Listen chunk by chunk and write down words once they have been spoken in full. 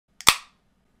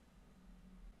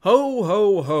Ho,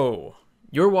 ho, ho.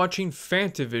 You're watching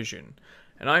FANTAVISION,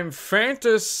 and I'm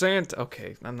Fanta Santa.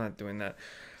 Okay, I'm not doing that.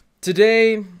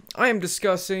 Today, I am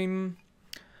discussing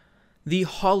the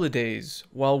holidays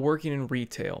while working in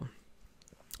retail.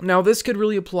 Now, this could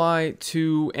really apply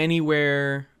to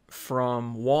anywhere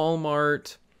from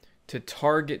Walmart to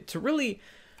Target to really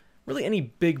any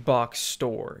big box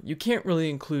store. You can't really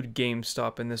include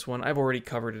GameStop in this one. I've already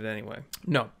covered it anyway.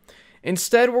 No.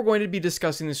 Instead, we're going to be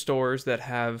discussing the stores that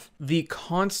have the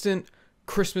constant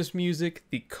Christmas music,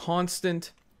 the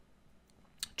constant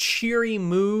cheery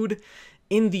mood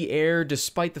in the air,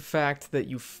 despite the fact that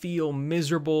you feel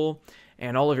miserable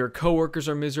and all of your coworkers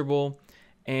are miserable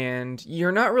and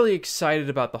you're not really excited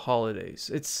about the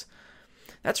holidays.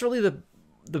 That's really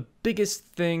the biggest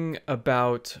thing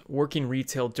about working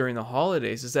retail during the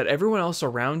holidays is that everyone else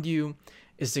around you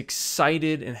is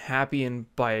excited and happy,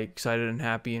 and by excited and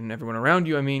happy and everyone around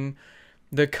you, I mean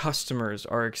the customers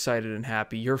are excited and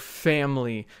happy, your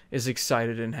family is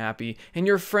excited and happy, and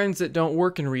your friends that don't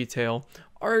work in retail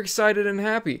are excited and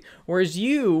happy. Whereas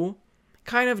you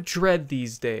kind of dread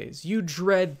these days. You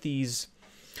dread these,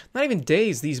 not even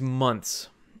days, these months,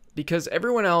 because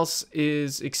everyone else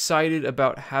is excited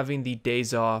about having the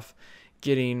days off,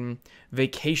 getting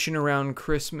vacation around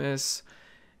Christmas,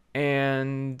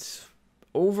 and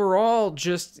overall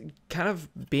just kind of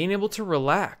being able to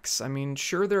relax. I mean,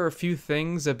 sure, there are a few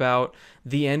things about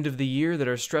the end of the year that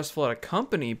are stressful at a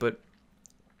company, but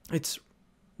it's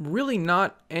really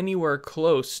not anywhere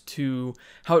close to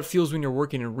how it feels when you're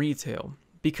working in retail.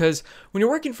 Because when you're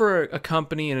working for a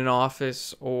company in an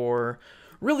office or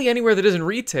really anywhere that isn't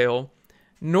retail,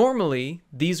 normally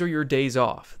these are your days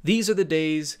off. These are the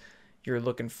days you're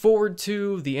looking forward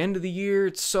to, the end of the year.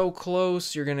 It's so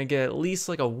close. You're going to get at least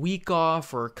like a week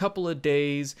off or a couple of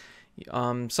days.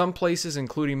 Some places,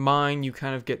 including mine, you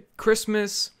kind of get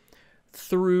Christmas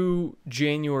through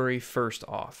January 1st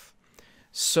off.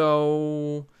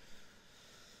 So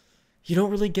you don't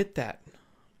really get that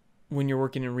when you're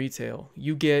working in retail.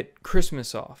 You get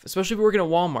Christmas off, especially if you're working at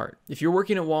Walmart. If you're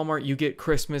working at Walmart, you get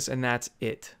Christmas and that's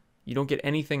it. You don't get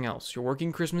anything else. You're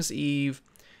working Christmas Eve.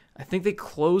 I think they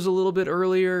close a little bit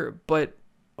earlier, but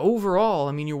overall,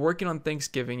 I mean, you're working on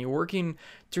Thanksgiving. You're working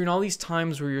during all these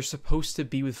times where you're supposed to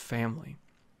be with family.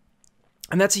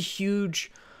 And that's a huge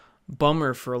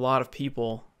bummer for a lot of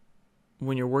people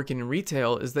when you're working in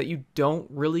retail, is that you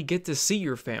don't really get to see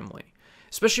your family,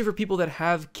 especially for people that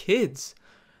have kids.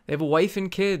 They have a wife and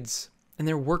kids, and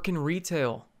they're working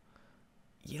retail.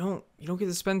 You don't get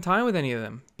to spend time with any of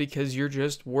them because you're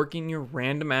just working your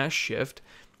random ass shift.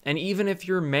 And even if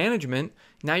you're management,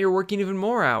 now you're working even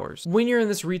more hours. When you're in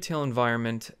this retail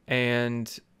environment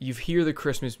and you hear the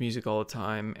Christmas music all the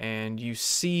time and you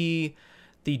see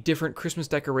the different Christmas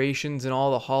decorations and all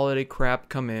the holiday crap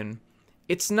come in,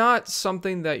 it's not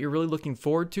something that you're really looking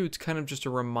forward to. It's kind of just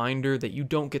a reminder that you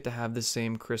don't get to have the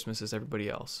same Christmas as everybody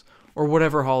else, or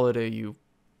whatever holiday you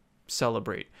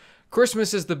celebrate.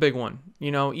 Christmas is the big one.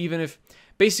 You know, even if,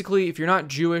 basically, if you're not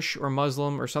Jewish or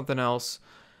Muslim or something else,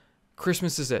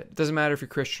 Christmas is it. It doesn't matter if you're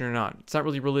Christian or not. It's not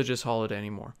really a religious holiday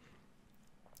anymore.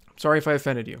 Sorry if I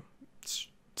offended you.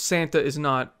 Santa is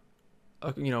not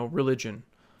a, religion.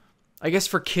 I guess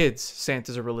for kids,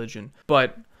 Santa's a religion.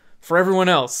 But for everyone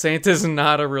else, Santa's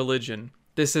not a religion.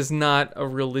 This is not a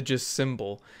religious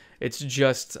symbol. It's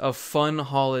just a fun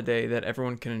holiday that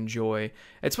everyone can enjoy.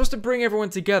 It's supposed to bring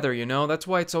everyone together, you know? That's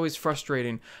why it's always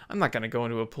frustrating. I'm not going to go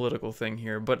into a political thing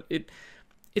here, but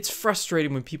it's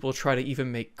frustrating when people try to even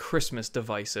make Christmas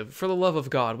divisive. For the love of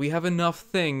God, we have enough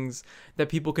things that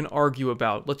people can argue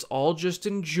about. Let's all just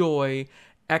enjoy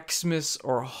Xmas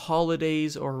or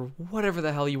holidays or whatever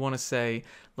the hell you want to say.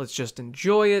 Let's just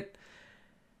enjoy it,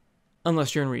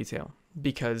 unless you're in retail.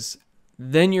 Because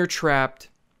then you're trapped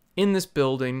in this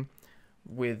building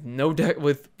with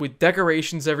with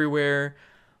decorations everywhere,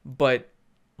 but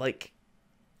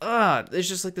there's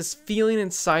just like this feeling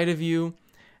inside of you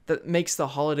that makes the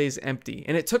holidays empty.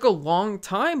 And it took a long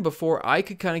time before I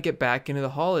could kind of get back into the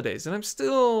holidays. And I'm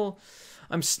still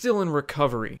in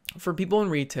recovery. For people in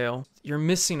retail, you're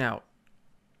missing out.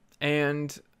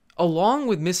 And along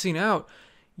with missing out,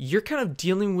 you're kind of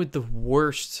dealing with the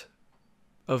worst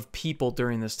of people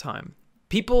during this time.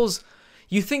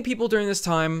 You think people during this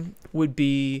time would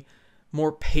be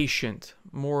more patient,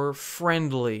 more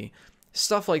friendly,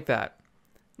 stuff like that.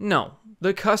 No,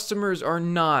 the customers are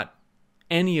not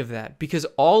any of that, because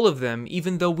all of them,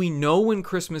 even though we know when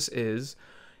Christmas is,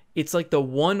 it's like the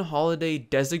one holiday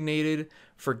designated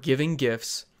for giving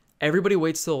gifts. Everybody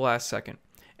waits till the last second.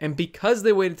 And because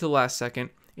they waited till the last second,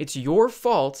 it's your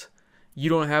fault you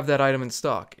don't have that item in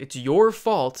stock. It's your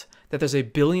fault that there's a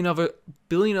billion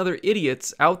other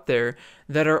idiots out there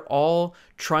that are all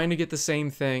trying to get the same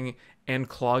thing and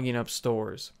clogging up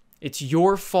stores. It's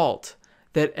your fault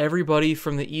that everybody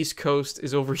from the East Coast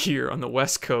is over here on the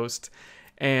West Coast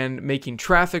and making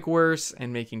traffic worse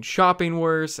and making shopping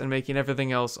worse and making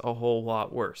everything else a whole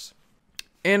lot worse.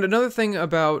 And another thing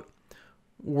about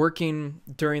working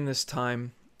during this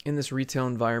time in this retail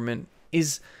environment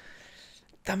is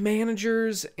the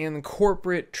managers and the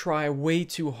corporate try way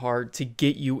too hard to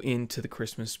get you into the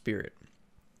Christmas spirit.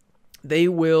 They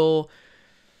will,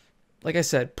 like I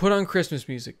said, put on Christmas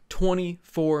music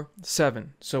 24/7.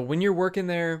 So when you're working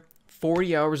there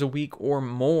 40 hours a week or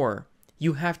more,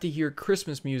 you have to hear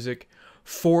Christmas music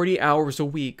 40 hours a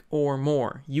week or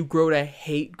more. You grow to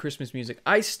hate Christmas music.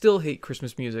 I still hate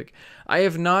Christmas music. I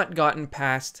have not gotten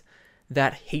past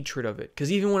that hatred of it.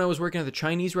 Because even when I was working at the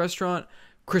Chinese restaurant,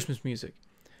 Christmas music.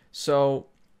 So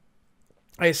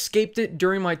I escaped it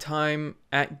during my time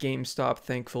at GameStop,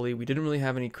 thankfully. We didn't really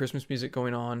have any Christmas music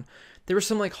going on. There were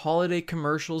some like holiday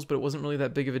commercials, but it wasn't really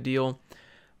that big of a deal.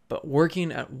 But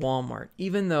working at Walmart,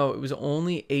 even though it was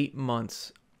only 8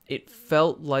 months, it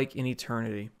felt like an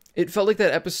eternity. It felt like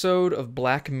that episode of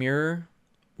Black Mirror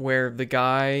where the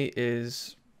guy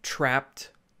is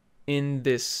trapped in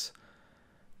this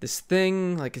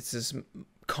thing, like it's this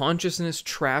consciousness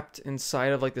trapped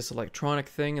inside of like this electronic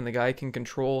thing, and the guy can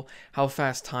control how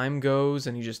fast time goes,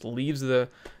 and he just leaves the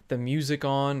music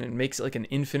on and makes it like an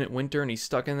infinite winter, and he's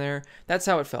stuck in there. That's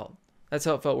how it felt. That's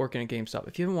how it felt working at GameStop.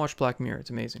 If you haven't watched Black Mirror, it's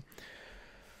amazing.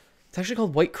 It's actually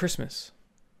called White Christmas.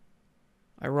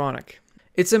 Ironic.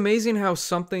 It's amazing how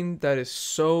something that is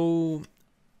so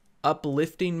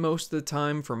uplifting most of the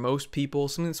time for most people,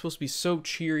 something that's supposed to be so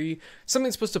cheery, something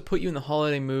that's supposed to put you in the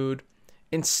holiday mood,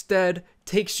 instead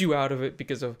takes you out of it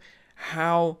because of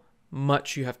how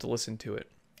much you have to listen to it.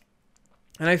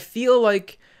 And I feel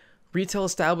like retail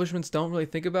establishments don't really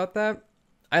think about that.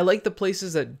 I like the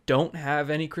places that don't have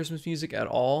any Christmas music at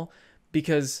all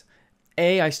because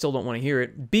A, I still don't want to hear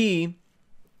it. B,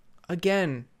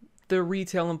 again, the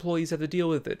retail employees have to deal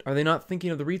with it. Are they not thinking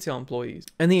of the retail employees?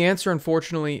 And the answer,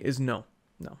 unfortunately, is no.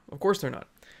 No, of course they're not.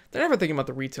 They're never thinking about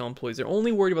the retail employees. They're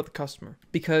only worried about the customer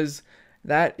because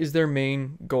that is their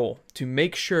main goal, to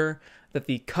make sure that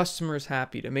the customer is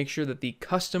happy, to make sure that the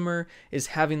customer is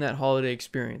having that holiday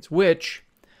experience, which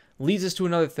leads us to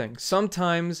another thing.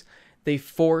 Sometimes they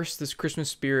force this Christmas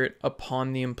spirit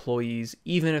upon the employees,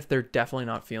 even if they're definitely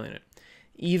not feeling it.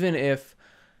 Even if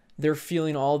they're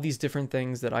feeling all these different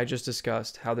things that I just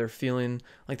discussed, how they're feeling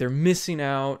like they're missing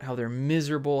out, how they're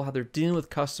miserable, how they're dealing with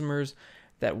customers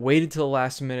that waited till the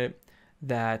last minute,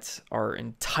 that are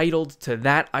entitled to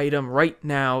that item right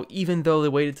now, even though they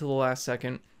waited till the last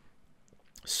second.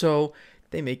 So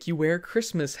they make you wear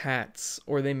Christmas hats,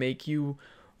 or they make you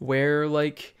wear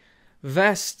like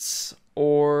vests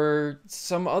or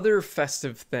some other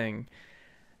festive thing.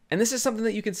 And this is something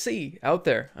that you can see out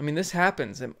there. I mean, this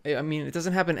happens. I mean, it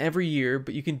doesn't happen every year,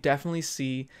 but you can definitely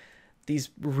see these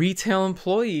retail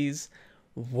employees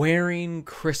wearing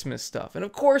Christmas stuff. And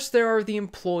of course, there are the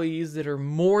employees that are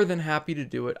more than happy to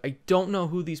do it. I don't know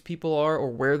who these people are or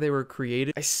where they were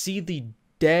created. I see the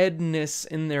deadness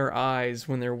in their eyes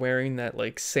when they're wearing that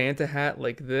like Santa hat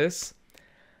like this,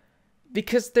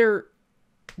 because they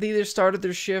either started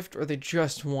their shift or they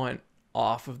just want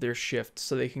off of their shift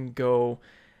so they can go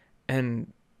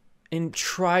and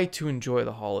try to enjoy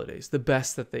the holidays the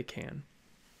best that they can,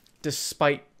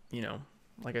 despite, you know,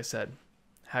 like I said,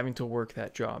 having to work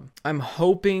that job. I'm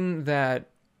hoping that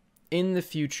in the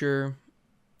future,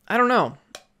 I don't know,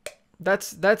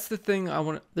 that's the thing I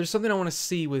want. There's something I want to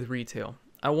see with retail.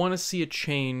 I want to see a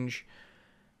change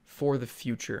for the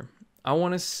future. I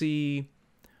want to see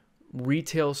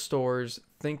retail stores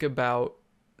think about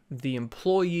the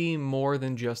employee more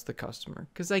than just the customer,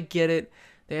 because I get it.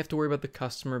 They have to worry about the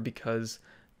customer because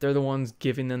they're the ones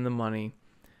giving them the money.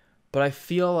 But I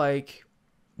feel like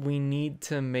we need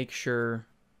to make sure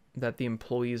that the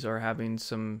employees are having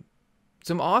some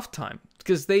off time,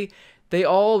 because they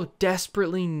all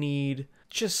desperately need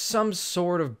just some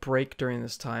sort of break during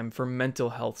this time for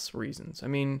mental health reasons. I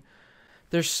mean,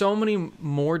 there's so many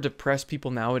more depressed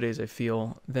people nowadays, I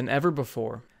feel, than ever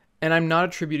before. And I'm not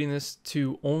attributing this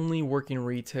to only working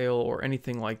retail or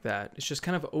anything like that. It's just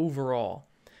kind of overall.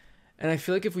 And I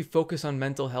feel like if we focus on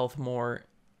mental health more,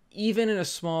 even in a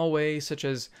small way, such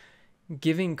as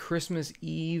giving Christmas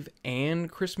Eve and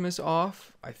Christmas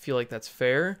off, I feel like that's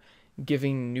fair.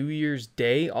 Giving New Year's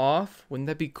Day off, wouldn't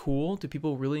that be cool? Do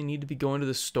people really need to be going to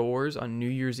the stores on New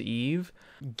Year's Eve?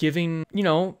 Giving,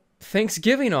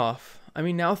 Thanksgiving off. I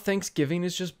mean, now Thanksgiving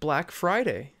is just Black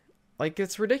Friday. Like,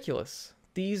 it's ridiculous.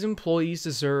 These employees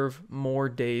deserve more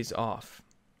days off.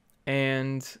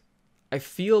 And I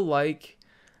feel like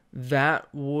that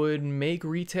would make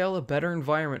retail a better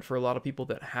environment for a lot of people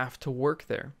that have to work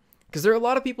there. Because there are a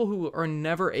lot of people who are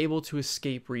never able to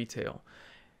escape retail.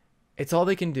 It's all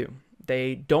they can do.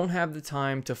 They don't have the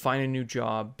time to find a new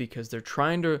job because they're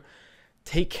trying to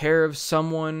take care of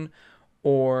someone,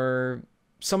 or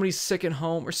somebody's sick at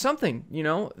home or something. You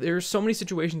know, there's so many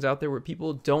situations out there where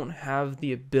people don't have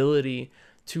the ability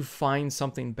to find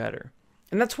something better.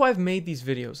 And that's why I've made these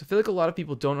videos. I feel like a lot of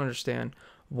people don't understand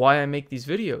why I make these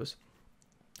videos.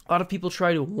 A lot of people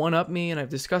try to one-up me, and I've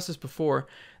discussed this before.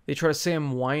 They try to say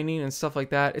I'm whining and stuff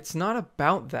like that. It's not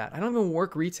about that. I don't even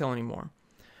work retail anymore.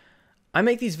 I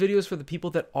make these videos for the people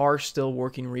that are still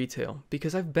working retail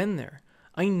because I've been there.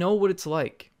 I know what it's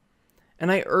like.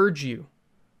 And I urge you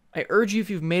if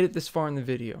you've made it this far in the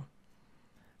video,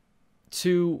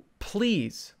 to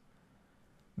please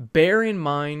bear in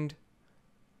mind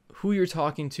who you're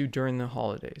talking to during the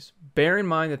holidays. Bear in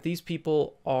mind that these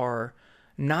people are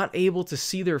not able to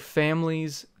see their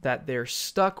families, that they're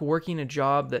stuck working a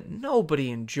job that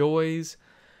nobody enjoys,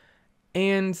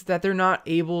 and that they're not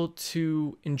able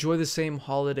to enjoy the same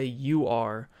holiday you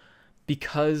are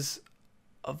because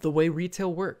of the way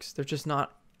retail works. They're just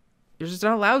not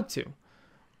allowed to.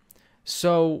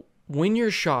 So when you're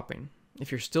shopping,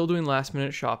 if you're still doing last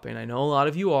minute shopping, I know a lot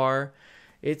of you are,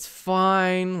 it's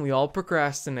fine. We all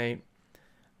procrastinate,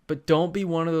 but don't be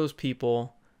one of those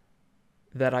people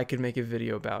that I could make a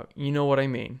video about. You know what I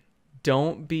mean?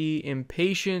 Don't be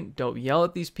impatient. Don't yell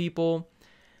at these people.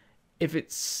 If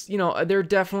it's, you know, there are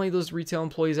definitely those retail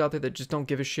employees out there that just don't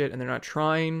give a shit and they're not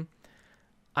trying.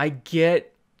 I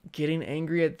get getting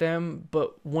angry at them,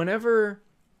 but whenever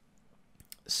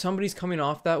somebody's coming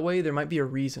off that way, there might be a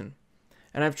reason.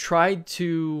 And I've tried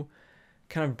to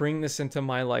kind of bring this into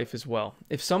my life as well.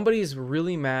 If somebody is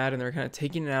really mad and they're kind of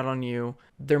taking it out on you,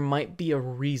 there might be a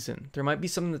reason. There might be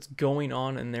something that's going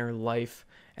on in their life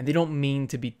and they don't mean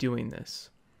to be doing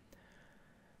this.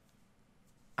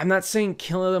 I'm not saying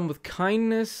kill them with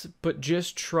kindness, but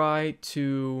just try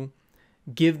to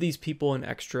give these people an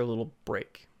extra little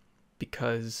break.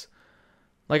 Because,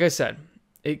 like I said,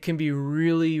 it can be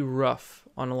really rough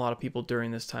on a lot of people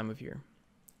during this time of year.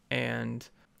 And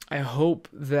I hope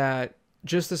that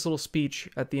just this little speech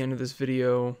at the end of this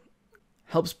video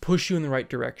helps push you in the right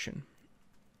direction.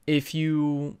 If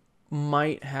you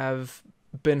might have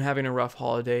been having a rough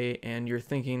holiday and you're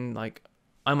thinking like,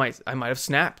 I might have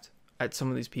snapped at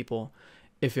some of these people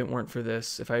if it weren't for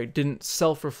this, if I didn't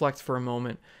self-reflect for a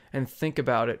moment and think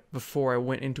about it before I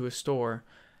went into a store.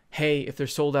 Hey, if they're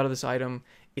sold out of this item,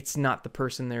 it's not the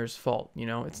person there's fault, you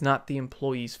know? It's not the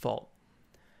employee's fault.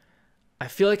 I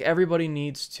feel like everybody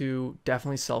needs to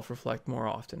definitely self-reflect more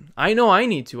often. I know I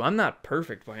need to. I'm not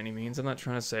perfect by any means. I'm not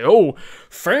trying to say, oh,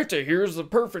 Fanta here's the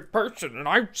perfect person and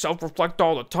I self-reflect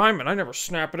all the time and I never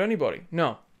snap at anybody.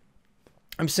 No.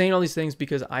 I'm saying all these things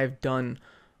because I've done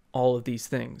all of these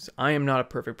things. I am not a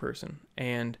perfect person.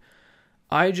 And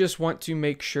I just want to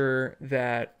make sure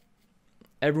that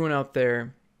everyone out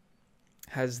there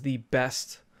has the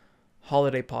best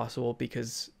holiday possible,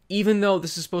 because even though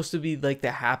this is supposed to be like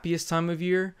the happiest time of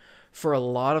year, for a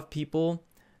lot of people,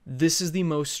 this is the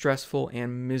most stressful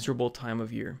and miserable time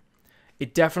of year.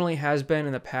 It definitely has been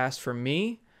in the past for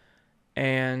me,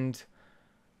 and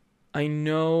I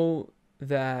know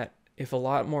that if a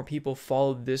lot more people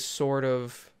followed this sort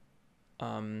of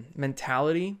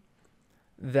mentality,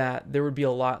 that there would be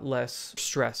a lot less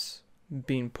stress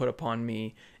being put upon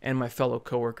me and my fellow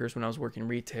coworkers when I was working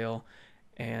retail.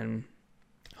 And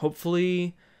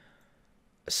hopefully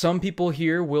some people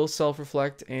here will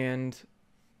self-reflect and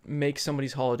make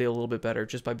somebody's holiday a little bit better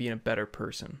just by being a better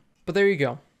person. But there you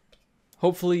go.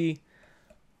 Hopefully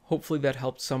that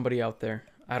helped somebody out there.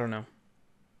 I don't know.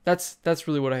 That's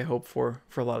really what I hope for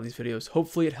a lot of these videos.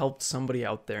 Hopefully it helped somebody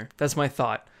out there. That's my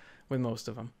thought with most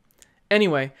of them.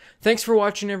 Anyway, thanks for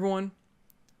watching, everyone.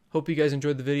 Hope you guys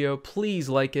enjoyed the video. Please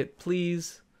like it,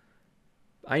 please.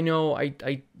 I know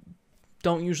I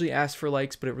don't usually ask for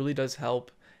likes, but it really does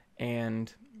help.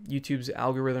 And YouTube's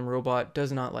algorithm robot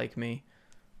does not like me.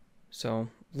 So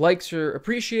likes are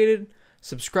appreciated.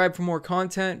 Subscribe for more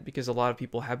content, because a lot of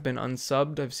people have been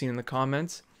unsubbed, I've seen in the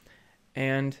comments.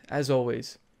 And as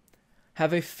always,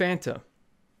 have a fantastic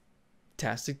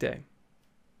day.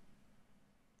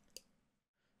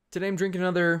 Today I'm drinking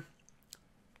another,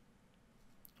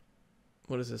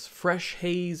 what is this? Fresh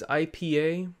Haze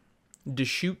IPA.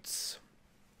 Deschutes.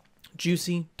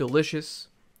 Juicy, delicious.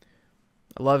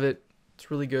 I love it.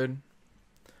 It's really good.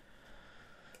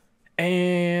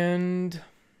 And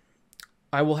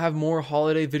I will have more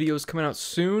holiday videos coming out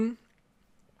soon.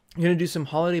 I'm going to do some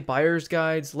holiday buyer's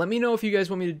guides. Let me know if you guys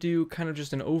want me to do kind of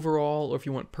just an overall or if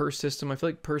you want per system. I feel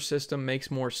like per system makes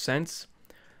more sense.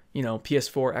 You know,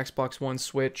 PS4, Xbox One,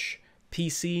 Switch,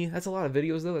 PC. That's a lot of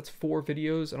videos though. That's 4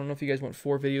 videos. I don't know if you guys want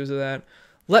 4 videos of that.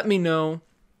 Let me know.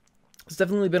 There's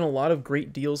definitely been a lot of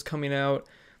great deals coming out.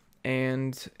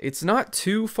 And it's not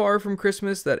too far from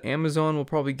Christmas that Amazon will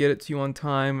probably get it to you on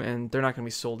time. And they're not going to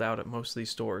be sold out at most of these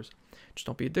stores. Just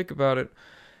don't be a dick about it.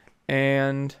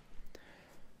 And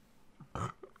I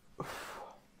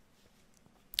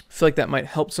feel like that might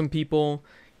help some people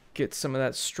get some of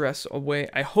that stress away.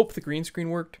 I hope the green screen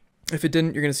worked. If it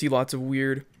didn't, you're going to see lots of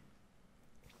weird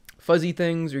fuzzy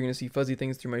things. You're going to see fuzzy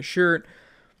things through my shirt.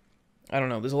 I don't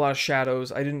know. There's a lot of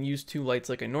shadows. I didn't use 2 lights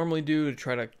like I normally do to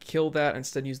try to kill that.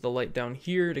 Instead, use the light down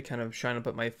here to kind of shine up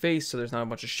at my face so there's not a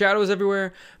bunch of shadows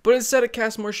everywhere. But instead, it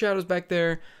cast more shadows back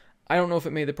there. I don't know if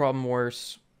it made the problem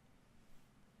worse.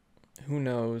 Who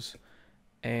knows?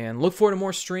 And look forward to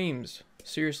more streams.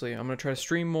 Seriously, I'm going to try to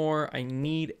stream more. I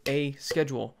need a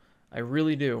schedule. I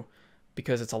really do.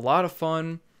 Because it's a lot of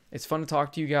fun. It's fun to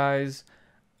talk to you guys.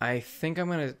 I think I'm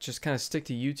going to just kind of stick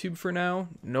to YouTube for now.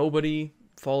 Nobody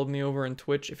followed me over on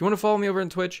Twitch. If you want to follow me over on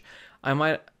Twitch, I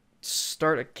might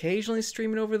start occasionally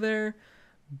streaming over there.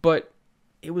 But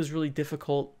it was really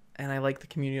difficult. And I like the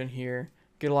community on here.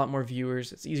 Get a lot more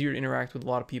viewers. It's easier to interact with a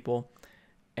lot of people.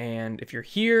 And if you're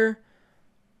here,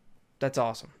 that's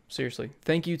awesome. Seriously.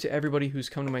 Thank you to everybody who's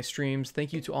come to my streams.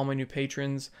 Thank you to all my new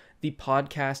patrons. The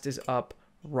podcast is up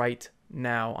right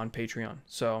now on Patreon.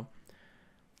 So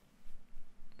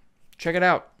check it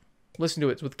out. Listen to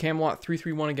it. It's with Camelot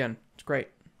 331 again. It's great.